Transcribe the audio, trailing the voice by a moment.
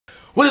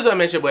What is up,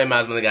 man? It's your boy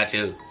Miles, and I got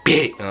you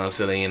big, you know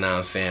what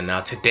I'm saying?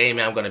 Now today,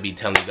 man, I'm gonna be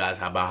telling you guys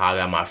about how I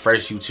got my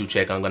first YouTube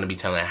check. I'm gonna be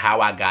telling how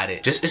I got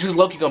it. This is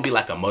low-key gonna be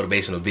like a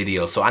motivational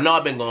video. So I know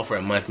I've been going for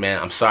a month, man.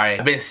 I'm sorry.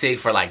 I've been sick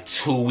for like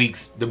 2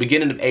 weeks. The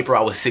beginning of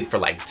April, I was sick for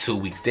like 2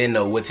 weeks. Didn't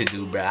know what to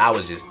do, bro. I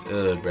was just,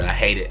 bro, I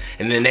hate it.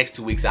 And then the next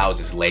 2 weeks, I was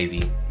just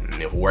lazy.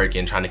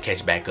 Working, trying to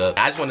catch back up.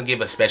 I just want to give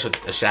a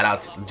shout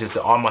out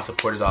to all my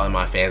supporters, all of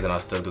my fans and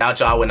all stuff. Without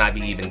y'all, I would not be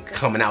even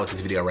coming out with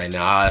this video right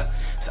now.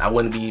 I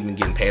wouldn't be even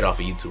getting paid off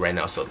of YouTube right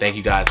now. So thank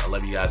you guys. I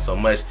love you guys so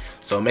much.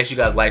 So make sure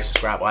you guys like,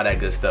 subscribe, all that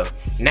good stuff.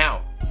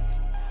 Now,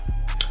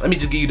 let me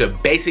just give you the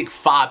basic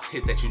 5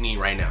 tips that you need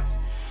right now.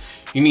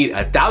 You need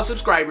 1,000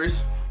 subscribers.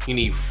 You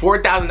need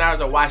 4,000 hours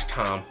of watch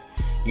time.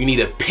 You need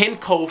a pin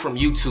code from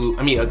YouTube.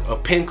 I mean, a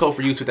pin code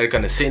for YouTube that's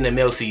gonna send in the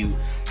mail to you.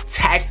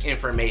 Tax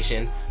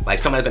information, like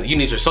somebody's gonna, you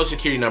need your social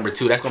security number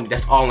too.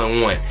 That's all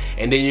in one.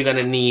 And then you're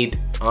gonna need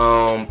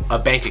a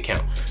bank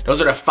account.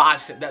 Those are the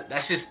 5.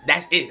 That's it.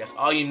 That's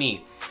all you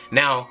need.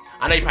 Now,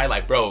 I know you're probably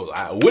like, bro,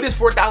 what is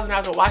 4,000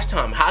 hours of watch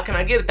time? How can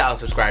I get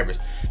 1,000 subscribers?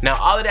 Now,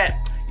 all of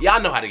that, y'all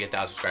know how to get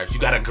 1,000 subscribers.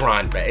 You gotta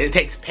grind, bruh. It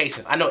takes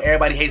patience. I know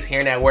everybody hates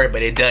hearing that word,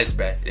 but it does,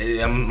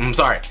 bruh. I'm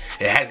sorry.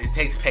 It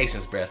takes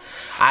patience, bruh.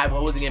 I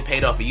wasn't getting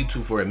paid off of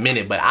YouTube for a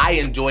minute, but I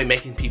enjoy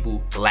making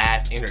people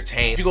laugh,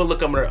 entertain. If you go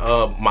look under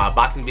my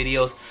boxing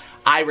videos,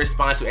 I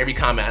respond to every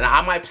comment, and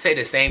I might say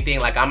the same thing.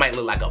 Like, I might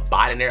look like a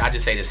bot in there. I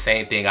just say the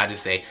same thing. I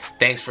just say,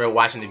 thanks for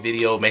watching the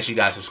video. Make sure you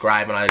guys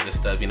subscribe and all that good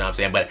stuff, you know what I'm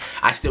saying? But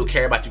I still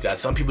care about you guys.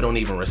 Some people don't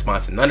even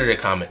respond to none of their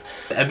comments.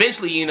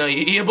 Eventually, you know,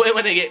 your boy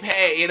wanna get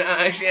paid, you know what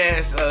I'm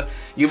saying? So,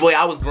 your boy,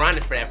 I was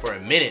grinding for that for a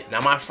minute. Now,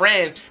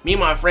 me and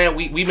my friend,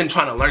 we've been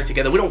trying to learn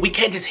together. We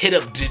can't just hit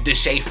up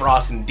Deshae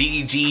Frost and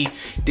DDG,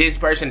 this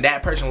person,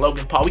 that person,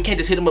 Logan Paul. We can't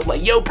just hit him up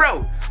like, yo,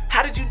 bro,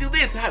 how did you do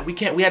this? We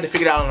had to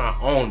figure it out on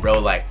our own, bro.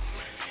 Like,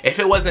 if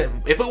it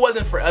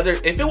wasn't for other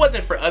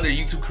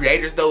YouTube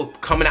creators though,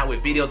 coming out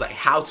with videos like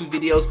how-to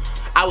videos,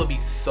 I would be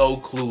so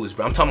clueless,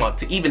 bro. I'm talking about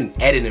to even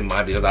editing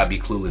my videos, I'd be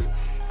clueless.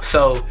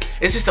 So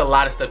it's just a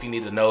lot of stuff you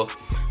need to know.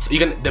 So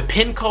the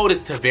pin code is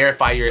to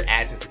verify your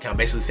AdSense account,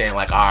 basically saying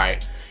like, all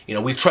right, you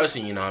know, we trust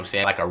you, you know what I'm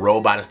saying, like a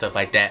robot and stuff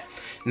like that.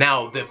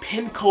 Now, the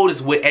pin code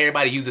is what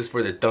everybody uses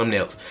for the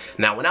thumbnails.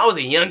 Now, when I was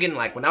a youngin',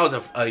 like when I was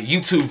a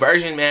YouTube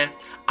version, man,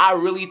 I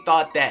really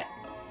thought that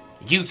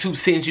YouTube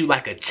sends you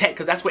like a check,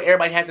 because that's what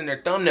everybody has in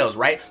their thumbnails,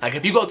 right? Like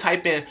if you go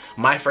type in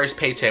my first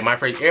paycheck,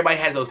 everybody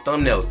has those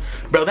thumbnails.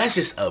 Bro, that's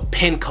just a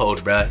pin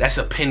code, bro. That's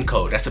a pin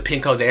code. That's a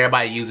pin code that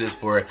everybody uses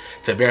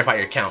to verify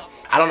your account.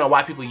 I don't know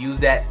why people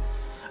use that.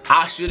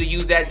 I should have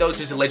used that though,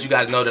 just to let you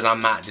guys know that I'm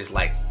not just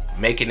like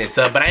making this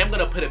up. But I am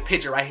gonna put a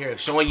picture right here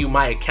showing you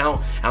my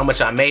account, how much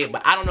I made,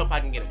 but I don't know if I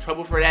can get in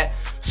trouble for that.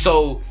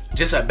 So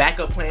just a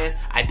backup plan,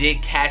 I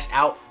did cash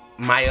out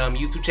my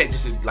YouTube check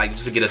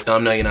just to get a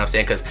thumbnail, you know what I'm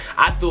saying? Because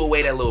I threw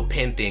away that little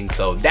pin thing.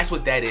 So that's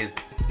what that is.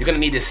 You're gonna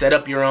need to set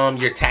up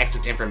your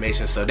taxes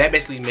information. So that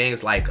basically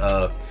means like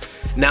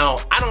now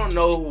I don't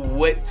know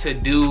what to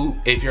do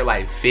if you're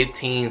like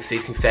 15,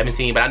 16,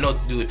 17, but I know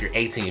what to do if you're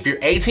 18. If you're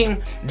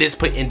 18, just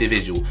put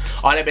individual.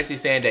 All that basically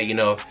saying that, you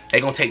know,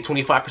 they're gonna take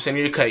 25% of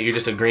your cut. You're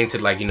just agreeing to,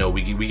 like, you know,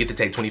 we get to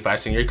take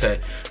 25% of your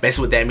cut.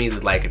 Basically what that means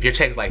is like if your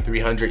check's like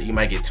 300, you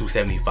might get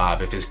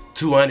 275. If it's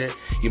 200,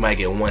 you might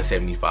get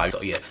 175.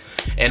 So yeah.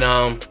 And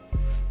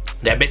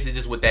that basically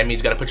just what that means.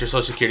 You gotta put your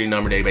social security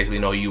number. They basically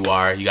know who you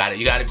are. You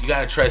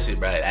gotta trust it,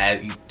 bro.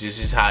 This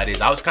is how it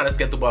is. I was kind of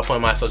skeptical about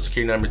putting my social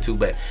security number too,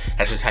 but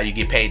that's just how you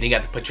get paid. Then you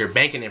got to put your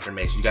banking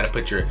information. You gotta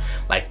put your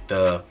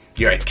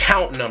your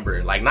account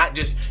number. Like, not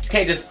just, you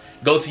can't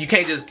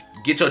just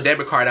get your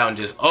debit card out and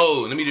just,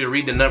 oh, let me just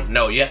read the number.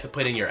 No, you have to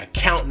put in your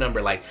account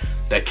number, like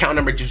the account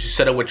number you should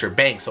set up with your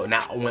bank. So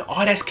now when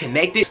all that's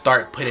connected,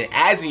 start putting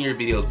ads in your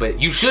videos.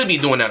 But you should be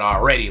doing that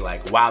already,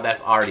 like while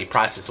that's already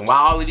processed. And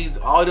while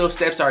all those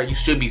steps are, you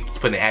should be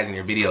putting ads in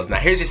your videos. Now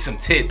here's just some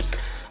tips.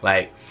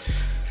 Like,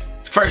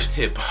 first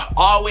tip,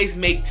 always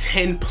make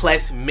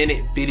 10+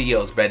 minute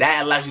videos, bro.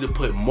 That allows you to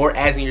put more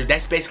ads in your,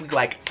 that's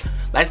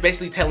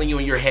basically telling you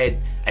in your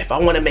head, if I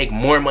want to make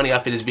more money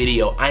off of this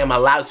video, I am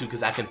allowed to,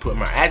 because I can put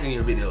more ads in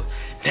your videos.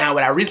 Now,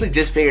 what I recently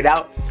just figured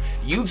out,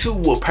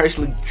 YouTube will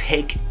personally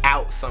take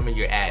out some of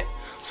your ads.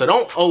 So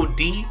don't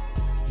OD,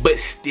 but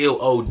still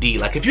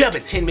OD. Like if you have a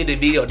 10-minute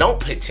video, don't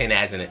put 10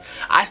 ads in it.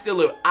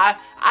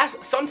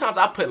 Sometimes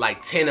I put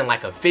like 10 in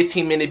like a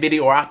 15-minute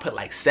video, or I put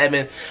like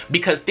 7,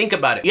 because think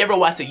about it. You ever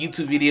watched a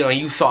YouTube video and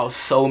you saw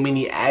so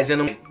many ads in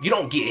them? You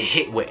don't get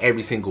hit with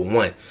every single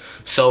one.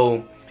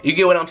 So you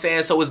get what I'm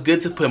saying? So it's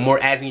good to put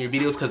more ads in your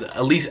videos, because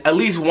at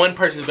least one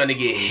person is gonna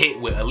get hit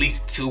with at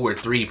least 2 or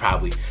 3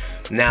 probably.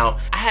 Now,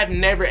 I have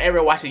never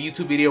ever watched a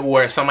YouTube video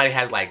where somebody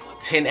has like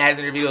 10 ads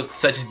in their videos,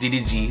 such as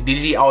DDG.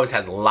 DDG always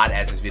has a lot of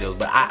ads in his videos,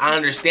 but I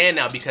understand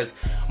now, because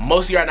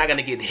most of you are not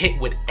gonna get hit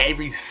with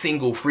every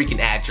single freaking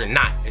ad. You're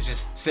not. It's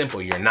just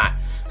simple, you're not.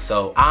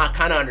 So I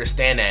kind of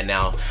understand that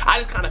now. I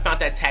just kind of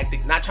found that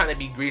tactic, not trying to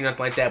be greedy or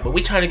nothing like that, but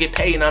we trying to get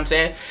paid, you know what I'm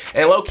saying?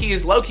 And low key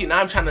is low key. Now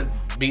I'm trying to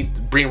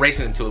bring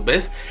racing into it,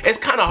 but it's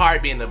kind of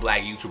hard being a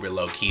black YouTuber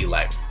low key.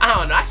 Like, I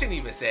don't know, I shouldn't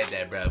even said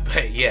that, bro.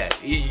 But yeah,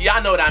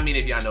 y'all know what I mean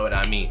if y'all know what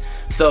I mean.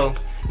 So,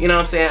 you know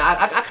what I'm saying?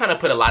 I kind of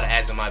put a lot of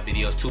ads in my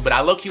videos too, but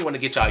I low key want to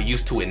get y'all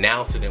used to it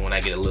now, so then when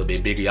I get a little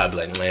bit bigger, y'all be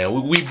like,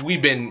 man,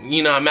 we've been,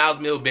 you know, Miles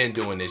Mill been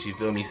doing this, you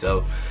feel me?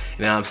 So,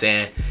 you know what I'm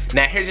saying?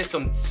 Now here's just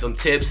some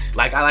tips.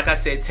 Like I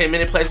said,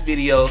 10-minute plus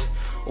videos.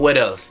 What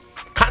else?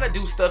 Kind of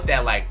do stuff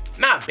that, like,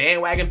 not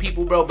bandwagon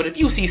people, bro, but if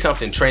you see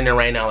something trending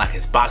right now, like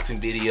his boxing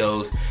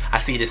videos, I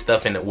see this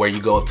stuff in where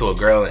you go up to a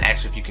girl and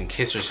ask her if you can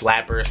kiss her,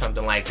 slap her, or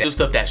something like that. Do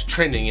stuff that's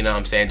trending, you know what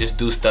I'm saying? Just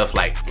do stuff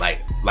like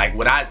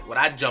what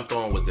I jumped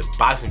on was the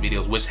boxing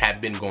videos, which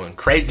have been going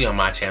crazy on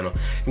my channel,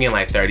 getting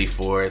like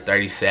 34,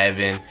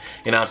 37,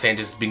 you know what I'm saying?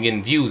 Just been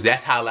getting views.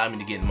 That's how it allowed me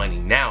to get money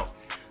now.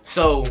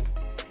 So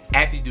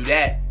after you do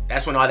that,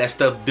 that's when all that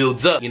stuff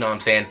builds up, you know what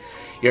I'm saying?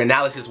 Your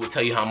analysis will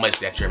tell you how much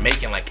that you're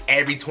making, like,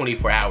 every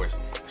 24 hours.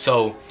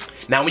 So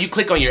now when you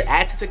click on your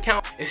AdSense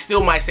account, it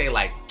still might say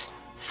like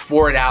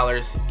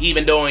 $4,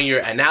 even though in your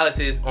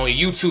analysis on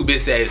YouTube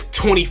it says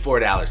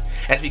 $24.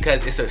 That's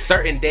because it's a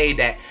certain day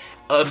that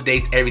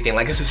updates everything.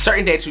 Like, it's a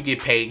certain day that you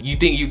get paid. You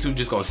think YouTube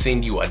just gonna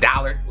send you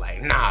 $1?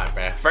 Like, nah,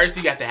 bruh. First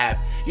you have to have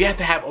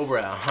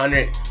over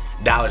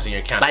 $100 in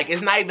your account. Like,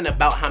 it's not even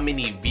about how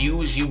many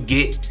views you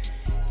get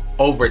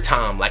over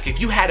time. Like, if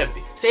you had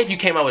say if you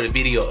came out with a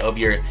video of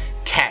your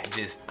cat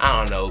just, I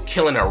don't know,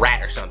 killing a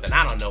rat or something,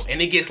 I don't know,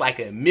 and it gets like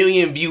 1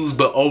 million views,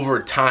 but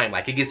over time,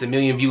 like it gets 1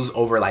 million views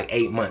over like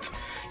 8 months,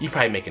 you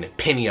probably making a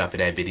penny off of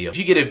that video. If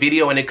you get a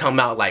video and it come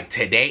out like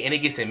today and it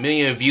gets 1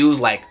 million views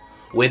like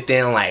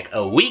within like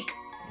a week,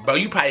 bro,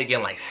 you probably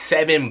getting like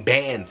 7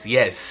 bands.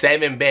 Yes,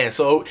 7 bands.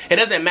 So it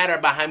doesn't matter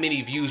about how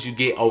many views you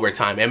get over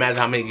time. It matters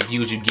how many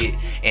views you get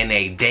in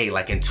a day,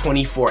 like in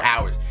 24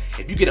 hours.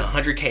 If you get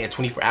 100K in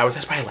 24 hours,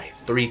 that's probably like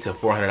 $300 to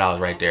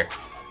 $400 right there.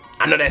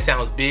 I know that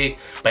sounds big,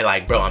 but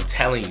like, bro, I'm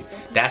telling you,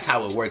 that's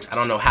how it works. I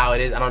don't know how it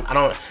is. I don't,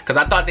 cause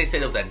I thought they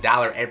said it was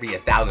 $1 every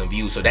 1,000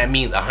 views. So that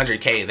means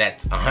 100K,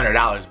 that's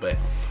 $100, but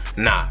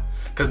nah.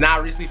 Cause now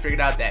I recently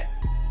figured out that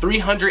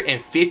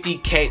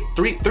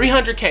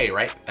 300K,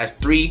 right? That's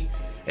 3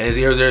 and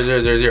 0, 0,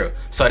 0, 0, 0.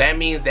 So that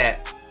means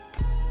that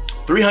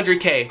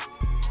 300K,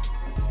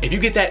 if you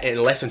get that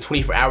in less than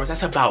 24 hours,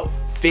 that's about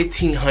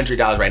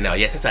 $1,500 right now.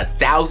 Yes,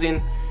 that's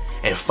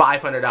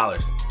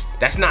 $1,500.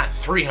 That's not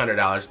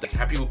 $300.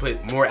 How people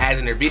put more ads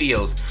in their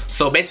videos.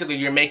 So basically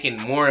you're making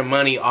more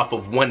money off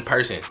of one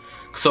person.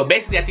 So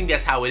basically I think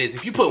that's how it is.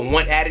 If you put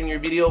 1 ad in your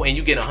video and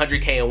you get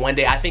 100K in one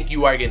day, I think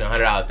you are getting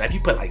 $100. Now if you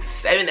put like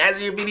 7 ads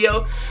in your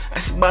video,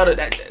 that's about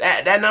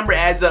that number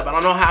adds up. I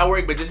don't know how it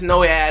works, but just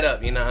know it add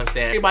up, you know what I'm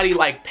saying? Everybody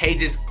like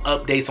pages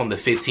updates on the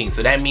 15th.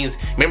 So that means,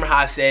 remember how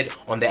I said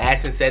on the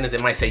AdSense settings,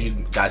 it might say you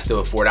got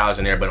still $4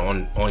 in there, but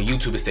on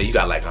YouTube it said you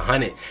got like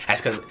 100.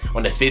 That's because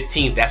on the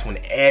 15th, that's when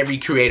every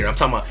creator, I'm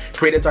talking about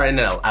creators are in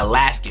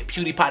Alaska,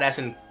 PewDiePie, that's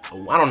in,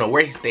 I don't know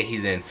where he's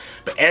in,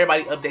 but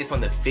everybody updates on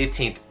the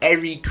 15th.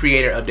 Every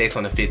creator updates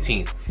on the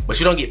 15th, but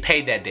you don't get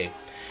paid that day.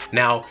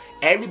 Now,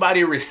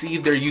 everybody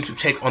receives their YouTube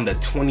check on the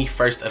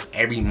 21st of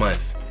every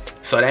month.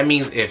 So that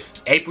means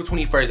if April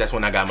 21st, that's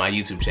when I got my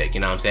YouTube check, you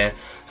know what I'm saying?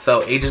 So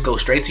it just goes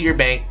straight to your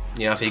bank,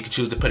 you know what I'm saying? You can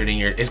choose to put it in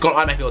your, it's going to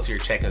automatically go to your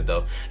checkings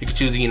though. You can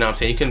choose to, you know what I'm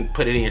saying? You can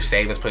put it in your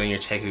savings, put it in your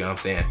check, you know what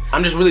I'm saying?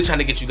 I'm just really trying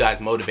to get you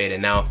guys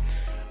motivated. Now,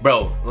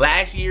 bro,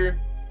 last year,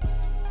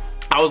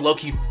 I was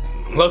low-key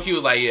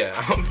was like, yeah,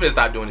 I'm finna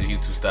stop doing this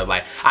YouTube stuff.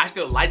 Like, I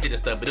still liked it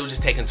and stuff, but it was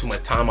just taking too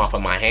much time off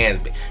of my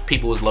hands. But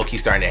people was low-key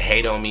starting to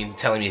hate on me,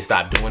 telling me to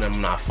stop doing them,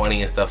 I'm not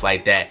funny and stuff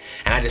like that.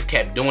 And I just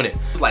kept doing it.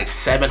 It's like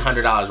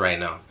 $700 right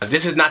now.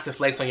 This is not to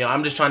flex on y'all.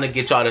 I'm just trying to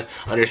get y'all to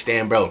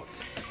understand, bro.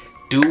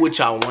 Do what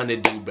y'all want to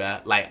do, bro.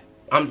 Like,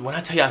 when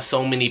I tell y'all,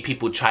 so many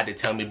people tried to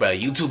tell me, bro,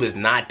 YouTube is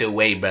not the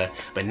way, bro.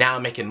 But now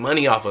I'm making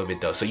money off of it,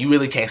 though. So you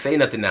really can't say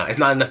nothing now. It's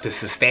not enough to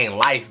sustain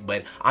life,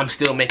 but I'm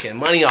still making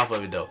money off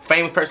of it, though.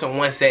 Famous person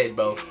once said,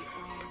 bro,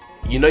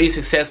 you know you're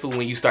successful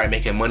when you start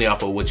making money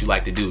off of what you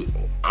like to do.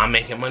 I'm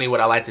making money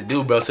what I like to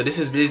do, bro. So this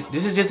is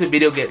just a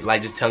video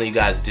like just telling you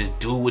guys, just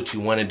do what you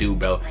want to do,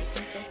 bro.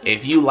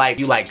 If you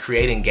like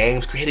creating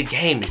games, create a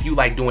game. If you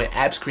like doing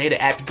apps, create an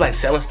app. If you like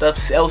selling stuff,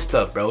 sell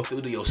stuff, bro. Still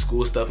do your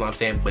school stuff, you know what I'm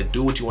saying? But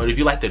do what you want. If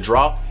you like to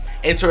draw,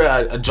 enter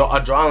a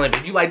drawing.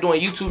 If you like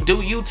doing YouTube, do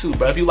YouTube,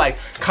 bro. If you like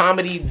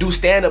comedy, do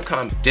stand-up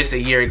comedy. Just a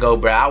year ago,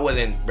 bro, I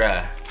wasn't,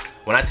 bro.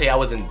 When I tell you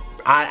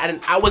I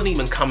wasn't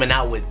even coming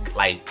out with,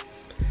 like,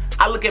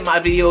 I look at my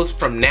videos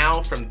from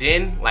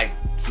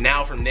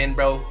then,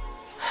 bro.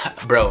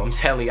 Bro, I'm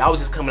telling you, I was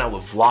just coming out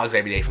with vlogs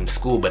every day from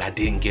school, but I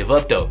didn't give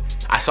up though.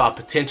 I saw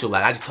potential.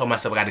 Like, I just told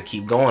myself I gotta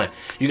keep going.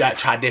 You gotta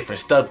try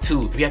different stuff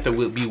too. You have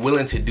to be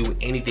willing to do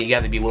anything. You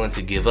have to be willing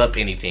to give up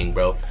anything,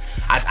 bro.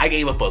 I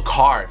gave up a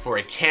car for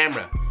a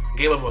camera. I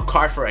gave up a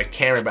car for a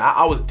camera, but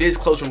I was this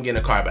close from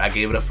getting a car, but I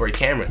gave it up for a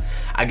camera.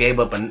 I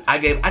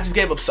just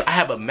gave up, so I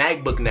have a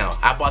MacBook now.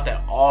 I bought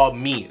that all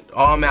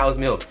Miles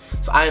Mill.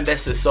 So I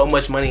invested so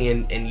much money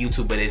in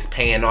YouTube, but it's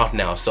paying off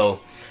now. So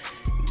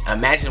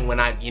imagine when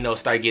I, you know,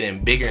 start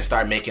getting bigger and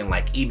start making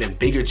like even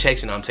bigger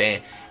checks, you know what I'm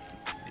saying?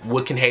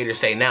 what can haters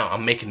say now?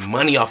 I'm making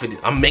money off of it.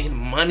 I'm making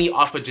money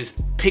off of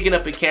just picking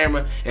up a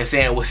camera and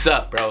saying, what's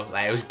up, bro?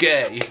 Like, it was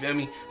good, you feel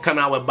me?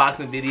 Coming out with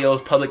boxing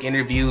videos, public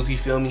interviews, you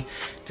feel me?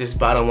 Just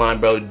bottom line,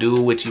 bro,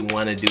 do what you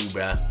want to do,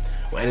 bro.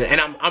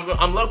 And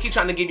I'm low-key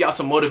trying to give y'all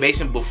some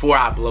motivation before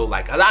I blow.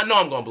 Like, I know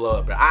I'm gonna blow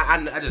up, bro.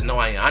 I just know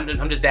I am.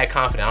 I'm just that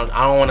confident.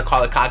 I don't want to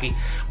call it cocky,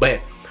 but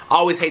I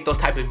always hate those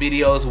type of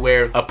videos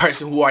where a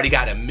person who already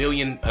got a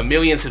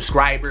million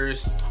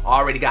subscribers,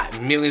 already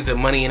got millions of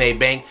money in their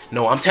bank.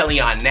 No, I'm telling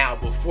y'all now,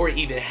 before it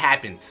even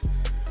happens,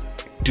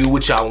 do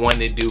what y'all want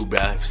to do,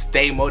 bruh.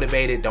 Stay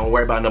motivated. Don't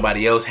worry about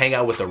nobody else. Hang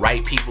out with the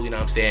right people, you know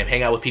what I'm saying?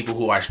 Hang out with people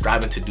who are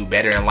striving to do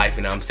better in life,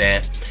 you know what I'm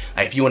saying?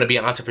 Like, if you want to be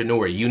an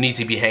entrepreneur, you need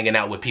to be hanging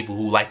out with people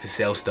who like to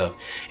sell stuff.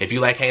 If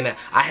you like hanging out,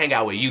 I hang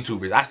out with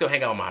YouTubers. I still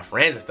hang out with my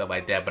friends and stuff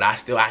like that, but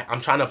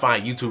I'm trying to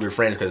find YouTuber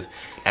friends because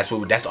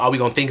that's all we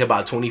gonna think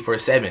about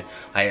 24/7.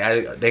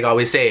 Like, they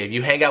always say, if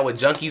you hang out with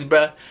junkies,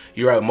 bruh,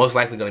 you're most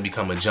likely gonna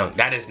become a junk.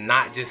 That is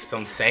not just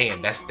some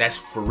saying. That's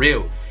for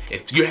real.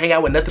 If you hang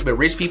out with nothing but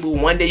rich people,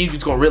 one day you're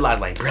just gonna realize,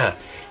 like, bruh,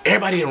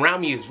 everybody around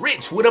me is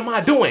rich. What am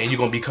I doing? And you're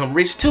gonna become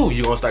rich too.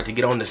 You're gonna start to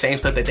get on the same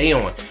stuff that they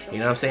on. You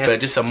know what I'm saying?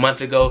 But just a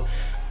month ago,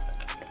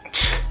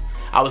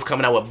 I was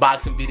coming out with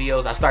boxing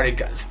videos. I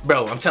started,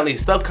 bro, I'm telling you,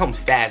 stuff comes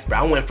fast, bro.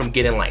 I went from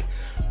getting like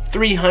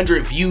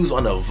 300 views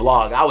on a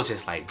vlog. I was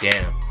just like,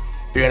 damn.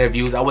 300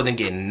 views, I wasn't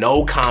getting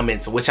no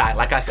comments, which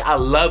like I said, I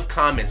love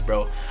comments,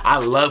 bro. I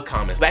love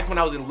comments. Back when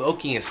I was in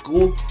low-key in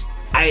school,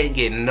 I didn't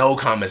get no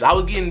comments. I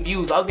was getting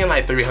views. I was getting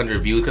like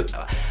 300 views because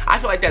I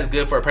feel like that's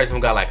good for a person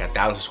who got like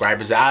 1,000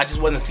 subscribers. I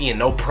just wasn't seeing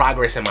no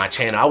progress in my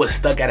channel. I was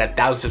stuck at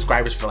 1,000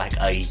 subscribers for like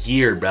a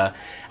year, bro.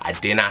 I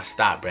did not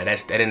stop, bro.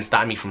 That didn't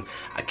stop me from,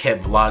 I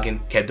kept vlogging,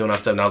 kept doing all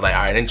stuff, and I was like,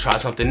 all right, then try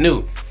something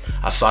new.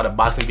 I saw the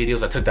boxing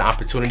videos. I took the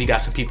opportunity,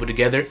 got some people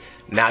together.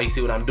 Now you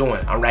see what I'm doing.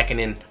 I'm racking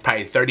in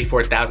probably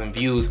 34,000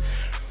 views.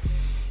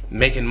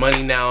 Making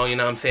money now, you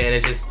know what I'm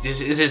saying? It's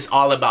just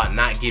all about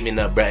not giving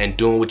up, bro, and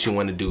doing what you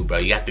want to do, bro.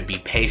 You have to be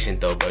patient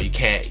though, bro. You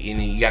can't,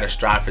 you gotta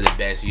strive for the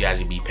best. You have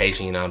to be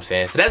patient, you know what I'm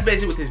saying? So that's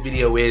basically what this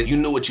video is. You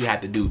know what you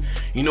have to do.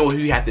 You know who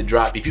you have to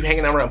drop. If you're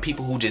hanging around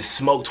people who just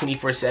smoke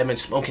 24/7,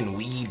 smoking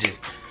weed,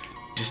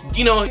 just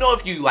you know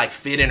if you like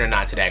fit in or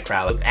not to that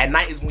crowd. At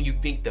night is when you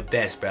think the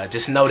best, bro.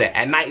 Just know that.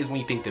 At night is when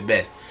you think the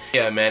best.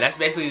 Yeah, man, that's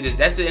basically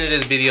that's the end of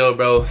this video,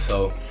 bro.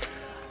 So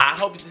I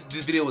hope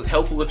this video was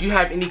helpful. If you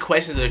have any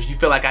questions or if you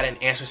feel like I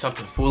didn't answer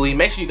something fully,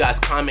 make sure you guys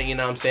comment, you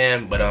know what I'm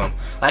saying? But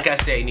like I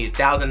said, you need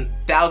 1,000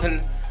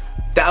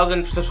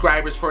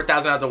 subscribers,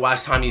 4,000 hours of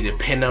watch time. You need a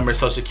PIN number,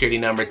 social security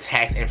number,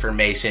 tax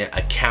information,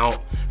 account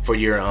for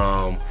your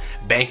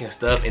bank and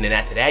stuff. And then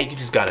after that, you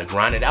just gotta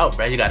grind it out,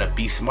 bro. You gotta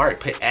be smart,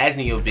 put ads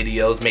in your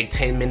videos, make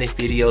 10-minute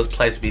videos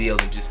plus videos,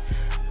 and just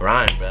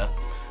grind, bro.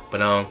 But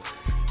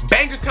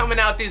bangers coming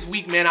out this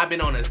week, man. I've been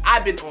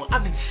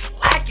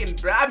slacking,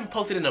 bro. I've been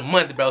posting in a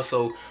month, bro.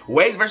 So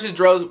Waves versus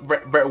Curls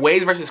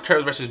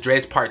versus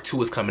Dreads Part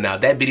 2 is coming out.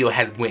 That video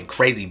has went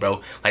crazy,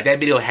 bro. Like, that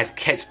video has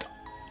catched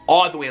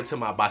all the way up to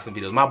my boxing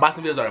videos. My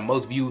boxing videos are the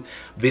most viewed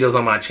videos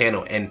on my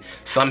channel, and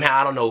somehow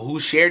I don't know who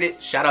shared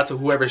it. Shout out to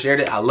whoever shared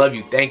it. I love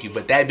you, thank you.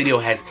 But that video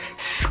has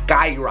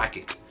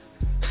skyrocketed.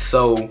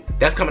 So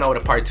that's coming out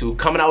with a part 2.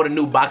 Coming out with a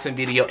new boxing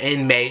video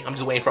in May. I'm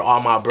just waiting for all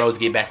my bros to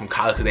get back from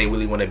college because they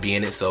really want to be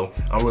in it. So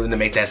I'm willing to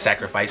make that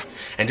sacrifice.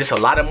 And just a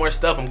lot of more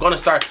stuff. I'm gonna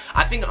start,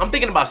 I'm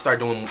thinking about start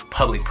doing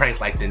public pranks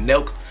like the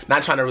Nelks.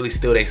 Not trying to really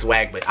steal their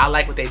swag, but I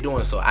like what they're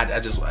doing. So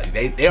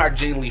they are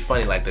genuinely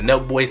funny. Like the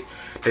Nelk boys,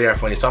 they are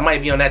funny. So I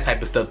might be on that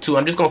type of stuff too.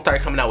 I'm just gonna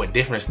start coming out with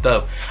different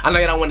stuff. I know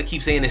y'all don't want to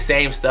keep saying the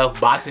same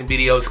stuff. Boxing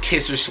videos,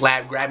 kiss or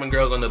slap, grabbing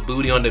girls on the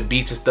booty on the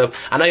beach and stuff.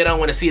 I know y'all don't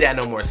want to see that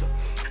no more. So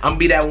I'm gonna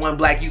be that one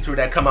black YouTuber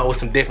that come out with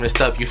some different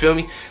stuff, you feel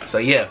me? So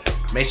yeah,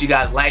 make sure you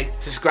guys like,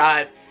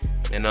 subscribe,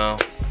 and I'll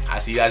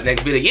see you guys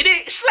next video. Get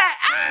it?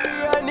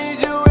 Slap! I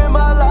need you in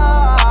my life.